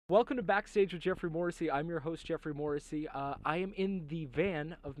Welcome to Backstage with Geoffrey Morrissey. I'm your host, Geoffrey Morrissey. I am in the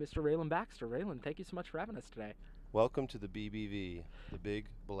van of Mr. Rayland Baxter. Rayland, thank you so much for having us today. Welcome to the BBV, the Big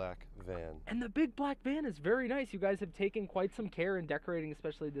Black Van. And the big black van is very nice. You guys have taken quite some care in decorating,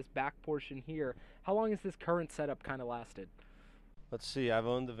 especially this back portion here. How long has this current setup kind of lasted? Let's see, I've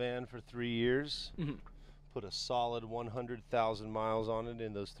owned the van for 3 years. Put a solid 100,000 miles on it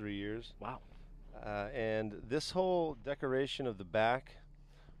in those 3 years. Wow. And this whole decoration of the back,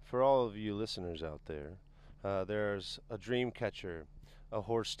 for all of you listeners out there, there's a dream catcher, a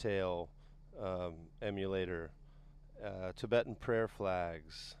horsetail emulator, Tibetan prayer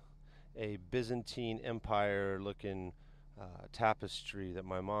flags, a Byzantine Empire looking tapestry that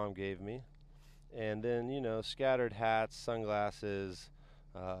my mom gave me, and then, you know, scattered hats, sunglasses,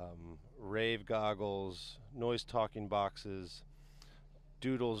 rave goggles, noise talking boxes,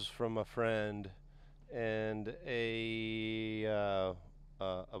 doodles from a friend, and a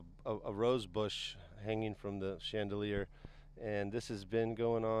rose bush hanging from the chandelier. And this has been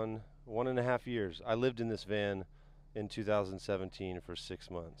going on 1.5 years. I lived in this van in 2017 for 6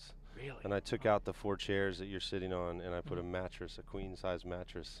 months. Really? And I took out the 4 chairs that you're sitting on, and I put a mattress, a queen size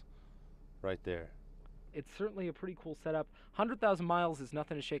mattress, right there. It's certainly a pretty cool setup. 100,000 miles is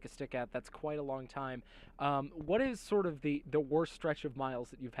nothing to shake a stick at. That's quite a long time. What is sort of the worst stretch of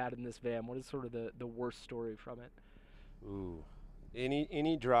miles that you've had in this van? What is sort of the worst story from it? Ooh,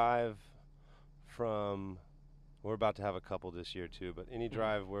 any drive from, we're about to have a couple this year too, but any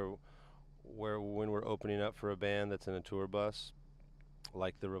drive where when we're opening up for a band that's in a tour bus,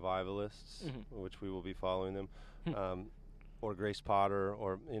 like the Revivalists, which we will be following them, or Grace Potter,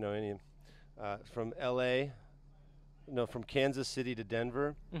 or, you know, any from LA, no, from Kansas City to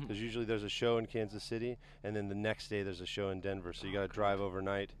Denver, because usually there's a show in Kansas City, and then the next day there's a show in Denver, so you got to drive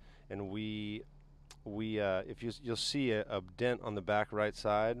overnight. And we if you'll see a dent on the back right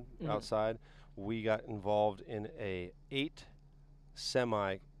side outside, we got involved in a 8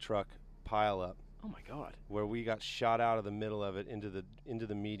 semi truck pile up. Oh my God. Where we got shot out of the middle of it into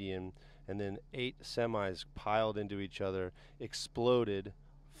the median, and then 8 semis piled into each other, exploded,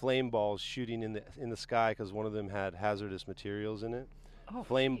 flame balls shooting in the sky because one of them had hazardous materials in it. Oh,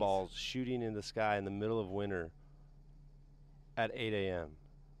 flame geez. balls shooting in the sky in the middle of winter at 8 a.m.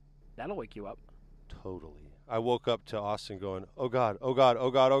 That'll wake you up. Totally. I woke up to Austin going, "Oh God, oh God,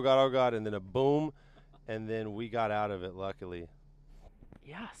 oh God, oh God, oh God," and then a boom, and then we got out of it, luckily.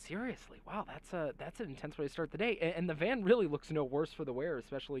 Yeah, seriously. Wow, that's an intense way to start the day. And the van really looks no worse for the wear,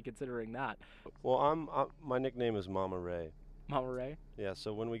 especially considering that. Well, my nickname is Mama Ray. Mama Ray? Yeah,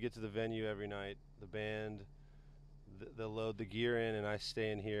 so when we get to the venue every night, the band, they'll load the gear in, and I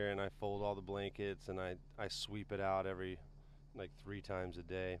stay in here and I fold all the blankets, and I sweep it out like 3 times a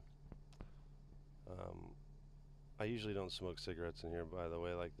day. I usually don't smoke cigarettes in here, by the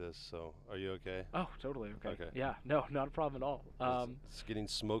way, like this, so are you okay? Oh, totally okay. Okay. Yeah, no, not a problem at all. It's getting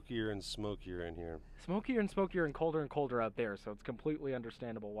smokier and smokier in here. Smokier and colder out there, so it's completely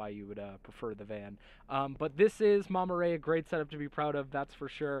understandable why you would prefer the van. But this is Mama Ray, a great setup to be proud of, that's for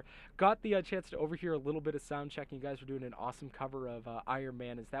sure. Got the chance to overhear a little bit of sound checking. You guys were doing an awesome cover of Iron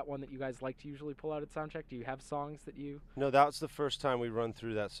Man. Is that one that you guys like to usually pull out at sound check? Do you have songs that you... No, that's the first time we run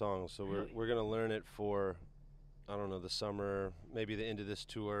through that song, so we're going to learn it for, I don't know, the summer, maybe the end of this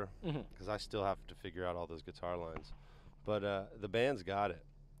tour, because I still have to figure out all those guitar lines. But the band's got it.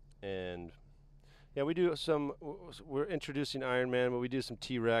 And yeah, we're introducing Iron Man, but we do some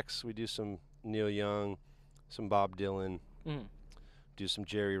T-Rex, we do some Neil Young, some Bob Dylan, do some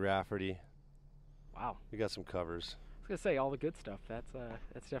Jerry Rafferty. Wow. We got some covers. I was going to say, all the good stuff.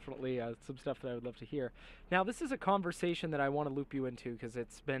 That's definitely some stuff that I would love to hear. Now, this is a conversation that I want to loop you into because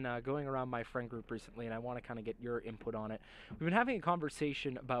it's been going around my friend group recently, and I want to kind of get your input on it. We've been having a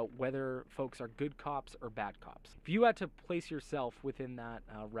conversation about whether folks are good cops or bad cops. If you had to place yourself within that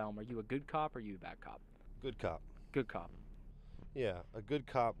realm, are you a good cop or are you a bad cop? Good cop. Good cop. Yeah, a good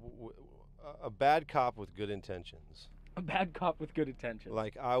cop, a bad cop with good intentions. A bad cop with good intentions.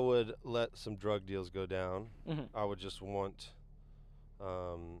 Like, I would let some drug deals go down. I would just want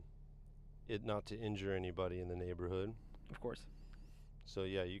it not to injure anybody in the neighborhood. Of course. So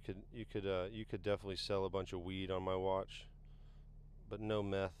yeah, you could definitely sell a bunch of weed on my watch, but no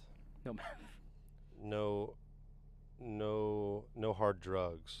meth. No meth. No hard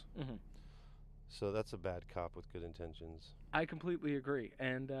drugs. So that's a bad cop with good intentions. I completely agree,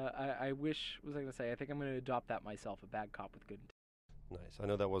 and I wish, I think I'm going to adopt that myself, a bad cop with good intentions. Nice. I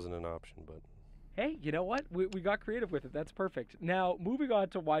know that wasn't an option, but Hey, you know what? We got creative with it. That's perfect. Now, moving on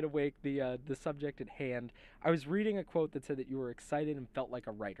to Wide Awake, the subject at hand. I was reading a quote that said that you were excited and felt like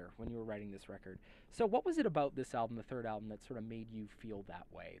a writer when you were writing this record. So, what was it about this album, the third album, that sort of made you feel that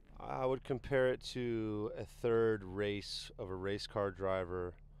way? I would compare it to a third race of a race car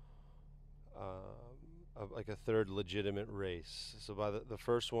driver, of like a third legitimate race. So by the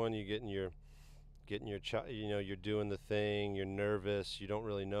first one, you you're doing the thing, you're nervous, you don't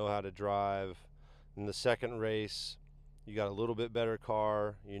really know how to drive. In the second race, you got a little bit better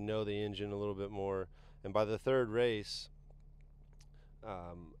car, you know the engine a little bit more, and by the third race,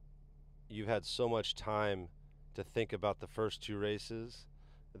 you've had so much time to think about the first two races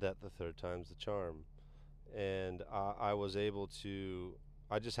that the third time's the charm. And I was able to,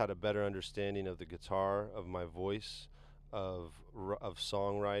 I just had a better understanding of the guitar, of my voice, of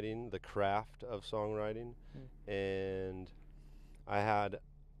songwriting, the craft of songwriting, and I had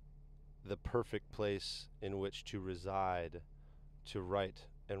the perfect place in which to reside, to write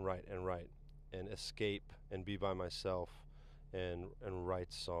and write and write, and escape and be by myself, and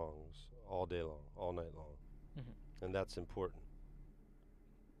write songs all day long, all night long, and that's important.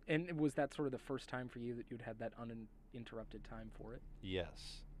 And was that sort of the first time for you that you'd had that uninterrupted time for it?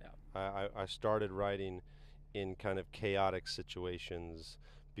 Yes. Yeah. I started writing in kind of chaotic situations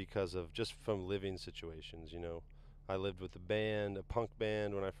because of just from living situations, you know. I lived with a band, a punk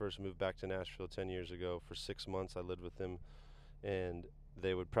band, when I first moved back to Nashville 10 years ago. For 6 months, I lived with them, and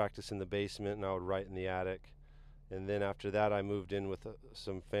they would practice in the basement, and I would write in the attic. And then after that, I moved in with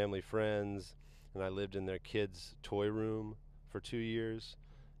some family friends, and I lived in their kids' toy room for 2 years,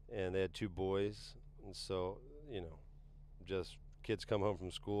 and they had two boys. And so, you know, just kids come home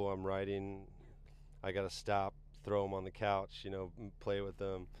from school, I'm writing, I got to stop, throw them on the couch, you know, play with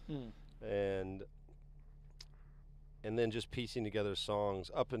them. And then just piecing together songs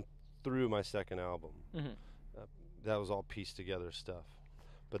up and through my second album. That was all pieced together stuff.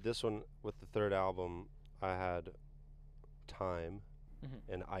 But this one, with the third album, I had time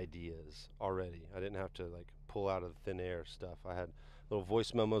and ideas already. I didn't have to like pull out of thin air stuff. I had little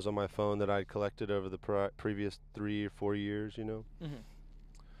voice memos on my phone that I'd collected over the previous 3 or 4 years, you know.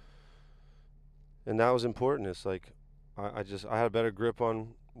 And that was important. It's like I had a better grip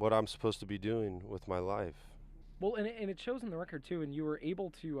on what I'm supposed to be doing with my life. Well, and it shows in the record too, and you were able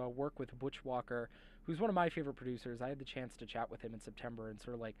to work with Butch Walker, who's one of my favorite producers. I had the chance to chat with him in September, and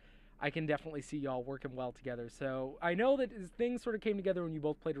sort of like, I can definitely see y'all working well together. So I know that things sort of came together when you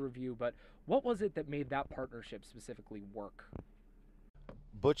both played a review, but what was it that made that partnership specifically work?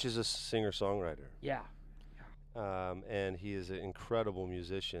 Butch is a singer-songwriter. Yeah. And he is an incredible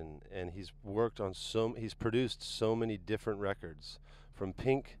musician, and he's produced so many different records, from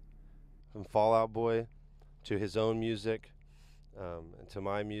Pink, from Fall Out Boy, to his own music, and to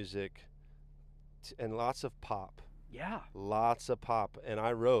my music, and lots of pop. Yeah. Lots of pop, and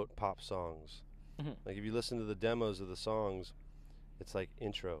I wrote pop songs. Like if you listen to the demos of the songs, it's like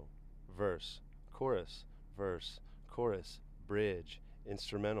intro, verse, chorus, bridge,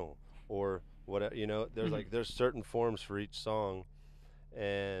 instrumental, or whatever, you know. There's certain forms for each song,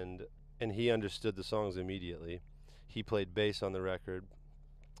 and he understood the songs immediately. He played bass on the record.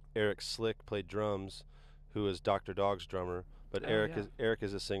 Eric Slick played drums, who is Dr. Dog's drummer, but Eric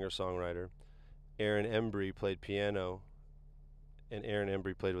is a singer-songwriter. Aaron Embry played piano, and Aaron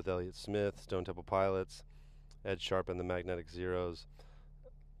Embry played with Elliott Smith, Stone Temple Pilots, Ed Sharp and the Magnetic Zeros.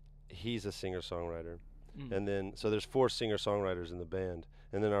 He's a singer-songwriter. And then, so there's 4 singer-songwriters in the band.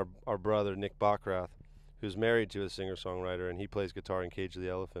 And then our brother, Nick Bockrath, who's married to a singer-songwriter, and he plays guitar in Cage the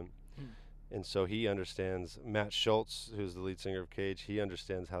Elephant. And so he understands, Matt Schultz, who's the lead singer of Cage, he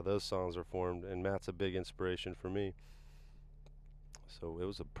understands how those songs are formed, and Matt's a big inspiration for me. So it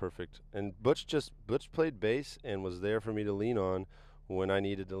was a perfect, and Butch played bass and was there for me to lean on when I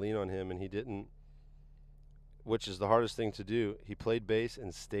needed to lean on him, and he didn't, which is the hardest thing to do. He played bass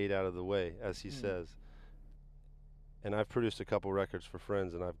and stayed out of the way, as he says. And I've produced a couple records for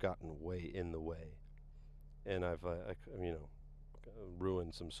friends, and I've gotten way in the way, and I've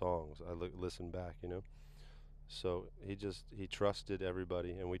ruined some songs. I listened back, you know. So he trusted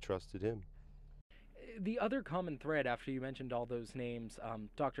everybody, and we trusted him. The other common thread, after you mentioned all those names,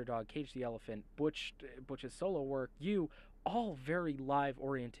 Dr. Dog, Cage the Elephant, Butch's solo work, you, all very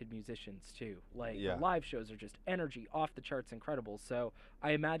live-oriented musicians too. Like, the live shows are just energy, off the charts, incredible. So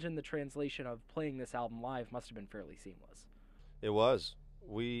I imagine the translation of playing this album live must have been fairly seamless. It was.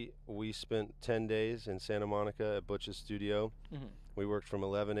 We spent 10 days in Santa Monica at Butch's studio. We worked from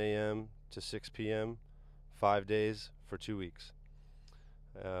 11 a.m. to 6 p.m., 5 days for 2 weeks,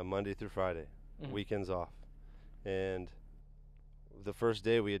 Monday through Friday, weekends off. And the first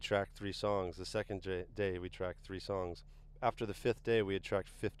day we had tracked 3 songs. The second day we tracked 3 songs. After the 5th day we had tracked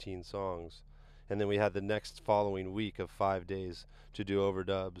 15 songs. And then we had the next following week of 5 days to do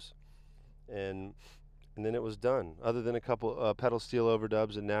overdubs. And then it was done. Other than a couple pedal steel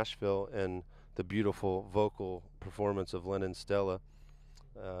overdubs in Nashville and the beautiful vocal performance of Lennon Stella,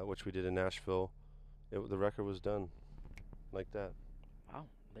 which we did in Nashville, the record was done like that. Wow,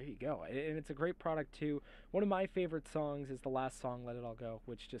 there you go. And it's a great product too. One of my favorite songs is the last song, Let It All Go,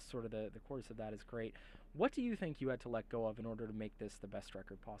 which just sort of the chorus of that is great. What do you think you had to let go of in order to make this the best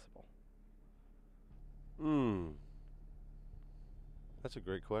record possible? That's a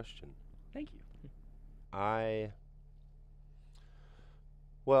great question. Thank you.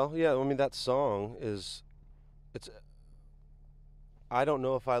 Well, yeah, I mean, that song I don't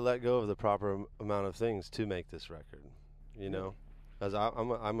know if I let go of the proper amount of things to make this record, you know? Because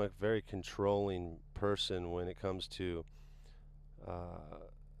I'm a very controlling person when it comes to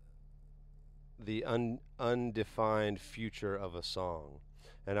the undefined future of a song.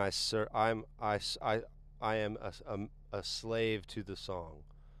 And I am a slave to the song.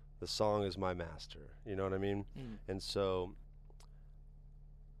 The song is my master, you know what I mean? And so,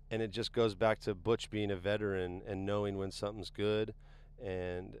 and it just goes back to Butch being a veteran and knowing when something's good,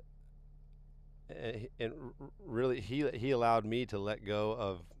 and really he allowed me to let go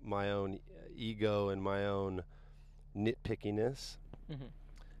of my own ego and my own nitpickiness,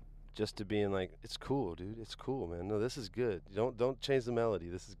 just to being like, it's cool, dude, it's cool, man. No, this is good. Don't change the melody.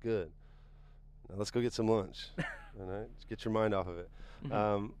 This is good. Now let's go get some lunch. All right, just get your mind off of it.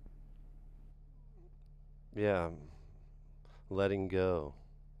 Yeah, letting go.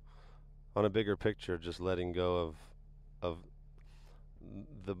 On a bigger picture, just letting go of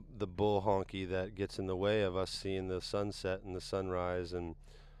the bull honky that gets in the way of us seeing the sunset and the sunrise, and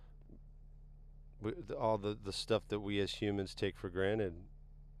all the stuff that we as humans take for granted.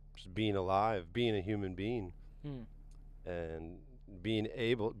 Just being alive, being a human being, and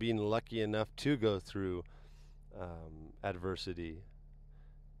being lucky enough to go through adversity.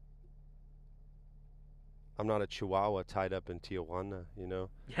 I'm not a chihuahua tied up in Tijuana, you know,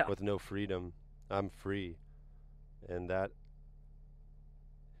 with no freedom. I'm free. And that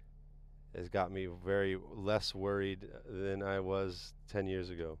has got me very less worried than I was 10 years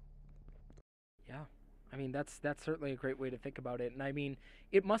ago. Yeah. I mean, that's certainly a great way to think about it. And I mean,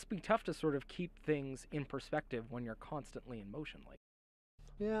 it must be tough to sort of keep things in perspective when you're constantly in motion like.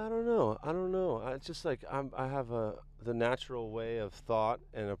 Yeah, I don't know. It's just like I have the natural way of thought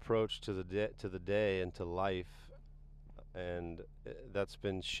and approach to the day and to life, and that's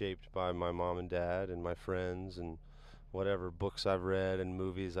been shaped by my mom and dad and my friends and whatever books I've read and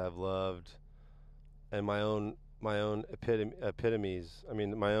movies I've loved, and my own epitomies. I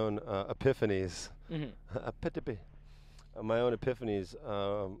mean, my own epiphanies. My own epiphanies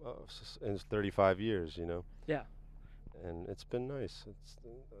in 35 years, you know. Yeah. And it's been nice.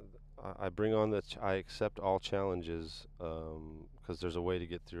 I bring on I accept all challenges, because there's a way to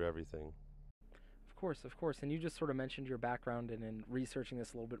get through everything. Of course. And you just sort of mentioned your background, and in researching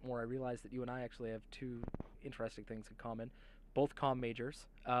this a little bit more, I realized that you and I actually have 2 interesting things in common. Both comm majors,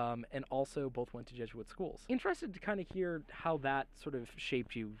 and also both went to Jesuit schools. Interested to kind of hear how that sort of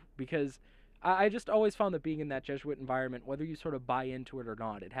shaped you, because I just always found that being in that Jesuit environment, whether you sort of buy into it or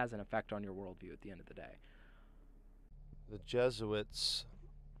not, it has an effect on your worldview at the end of the day. The Jesuits,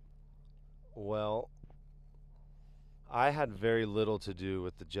 well, I had very little to do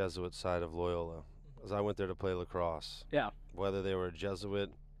with the Jesuit side of Loyola, as I went there to play lacrosse. Yeah. Whether they were a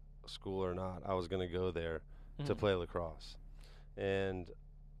Jesuit school or not, I was going to go there to play lacrosse. And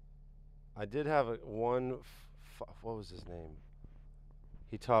I did have what was his name?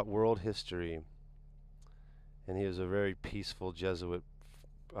 He taught world history, and he was a very peaceful Jesuit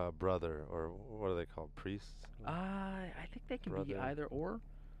brother, or what are they called, priests? I think they can be either or.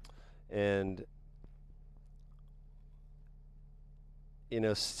 And you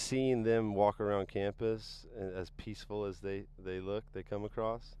know, seeing them walk around campus as peaceful as they come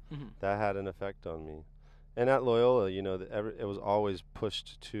across, that had an effect on me. And at Loyola, you know, it was always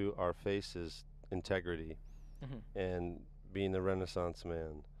pushed to our faces integrity, and being the Renaissance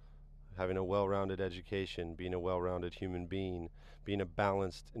man, having a well-rounded education, being a well-rounded human being, being a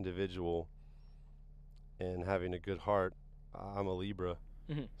balanced individual, and having a good heart. I'm a Libra,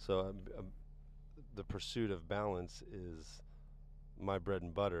 so the pursuit of balance is my bread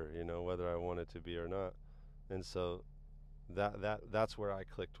and butter, you know, whether I want it to be or not. And so that's where I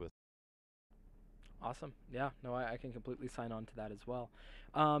clicked with. Awesome. Yeah, no, I can completely sign on to that as well.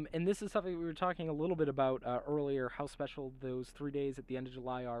 And this is something we were talking a little bit about earlier, how special those 3 days at the end of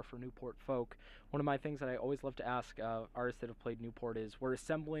July are for Newport folk. One of my things that I always love to ask artists that have played Newport is, we're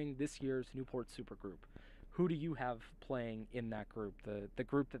assembling this year's Newport supergroup. Who do you have playing in that group, the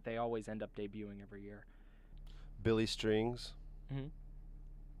group that they always end up debuting every year? Billy Strings. Hmm.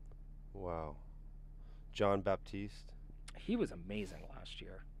 Wow. John Baptiste. He was amazing last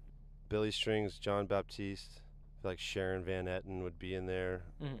year. Billy Strings, John Baptiste. I feel like Sharon Van Etten would be in there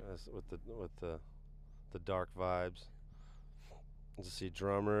as, with the dark vibes. Let's see,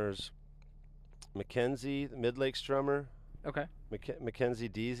 drummers. Mackenzie, the Mid Lakes drummer. Okay. Mackenzie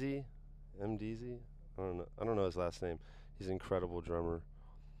Deasy, M. Deasy. I don't know his last name. He's an incredible drummer.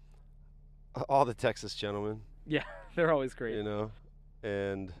 All the Texas gentlemen. Yeah, they're always great. You know,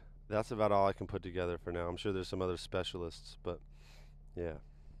 and that's about all I can put together for now. I'm sure there's some other specialists, but yeah.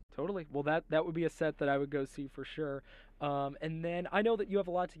 Totally. Well, that would be a set that I would go see for sure. And then I know that you have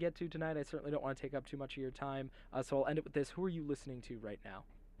a lot to get to tonight. I certainly don't want to take up too much of your time, so I'll end it with this. Who are you listening to right now?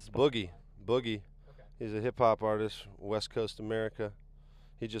 Boogie. Okay. He's a hip hop artist, West Coast America.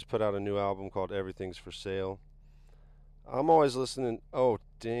 He just put out a new album called Everything's for Sale. I'm always listening. Oh,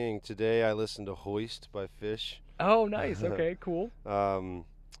 dang. Today I listened to Hoist by Fish. Oh, nice. Okay, cool.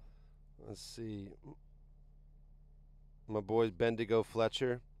 Let's see. My boys Bendigo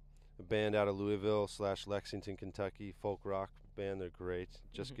Fletcher, a band out of Louisville / Lexington, Kentucky, folk rock band. They're great.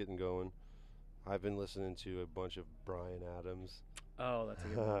 Just getting going. I've been listening to a bunch of Bryan Adams. Oh, that's a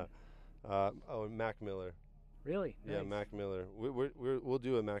good one. And Mac Miller. Really? Yeah, Nice. Mac Miller. We'll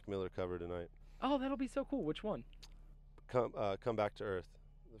do a Mac Miller cover tonight. Oh, that'll be so cool. Which one? Come Back to Earth,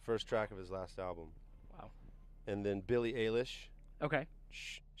 the first track of his last album. Wow. And then Billie Eilish. Okay.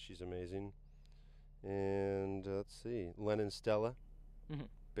 She's amazing. And let's see, Lennon Stella. Mhm.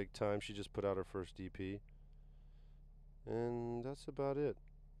 Big time. She just put out her first EP. And that's about it.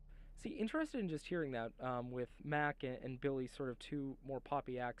 See, interested in just hearing that with Mac and Billy, sort of two more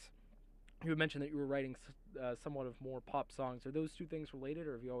poppy acts. You had mentioned that you were writing somewhat of more pop songs. Are those two things related,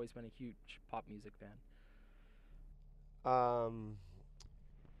 or have you always been a huge pop music fan? I've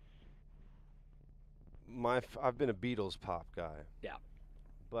been a Beatles pop guy. Yeah.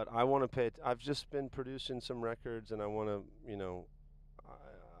 But I want to I've just been producing some records, and I want to,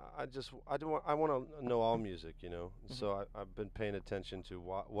 I want to know all music, So I've been paying attention to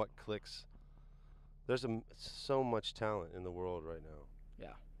what clicks. There's so much talent in the world right now.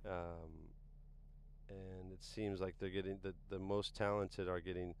 Yeah. And it seems like they're getting the most talented are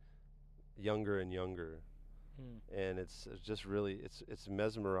getting younger and younger. And it's just really it's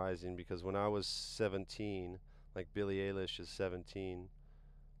mesmerizing, because when I was 17, like Billie Eilish is 17,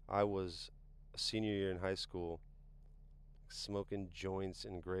 I was a senior year in high school, smoking joints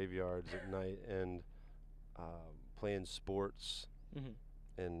in graveyards at night and playing sports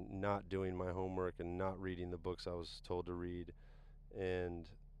and not doing my homework and not reading the books I was told to read, and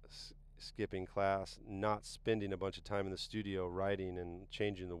skipping class, not spending a bunch of time in the studio writing and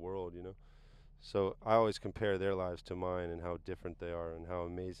changing the world, So I always compare their lives to mine and how different they are and how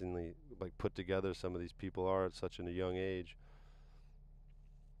amazingly put together some of these people are at such a young age.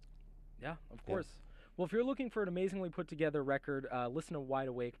 Yeah, of course. Well, if you're looking for an amazingly put together record, listen to Wide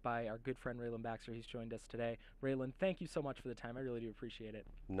Awake by our good friend Rayland Baxter. He's joined us today. Rayland, thank you so much for the time. I really do appreciate it.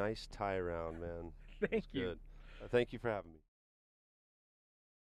 Nice tie round, man. Thank you. Good. Thank you for having me.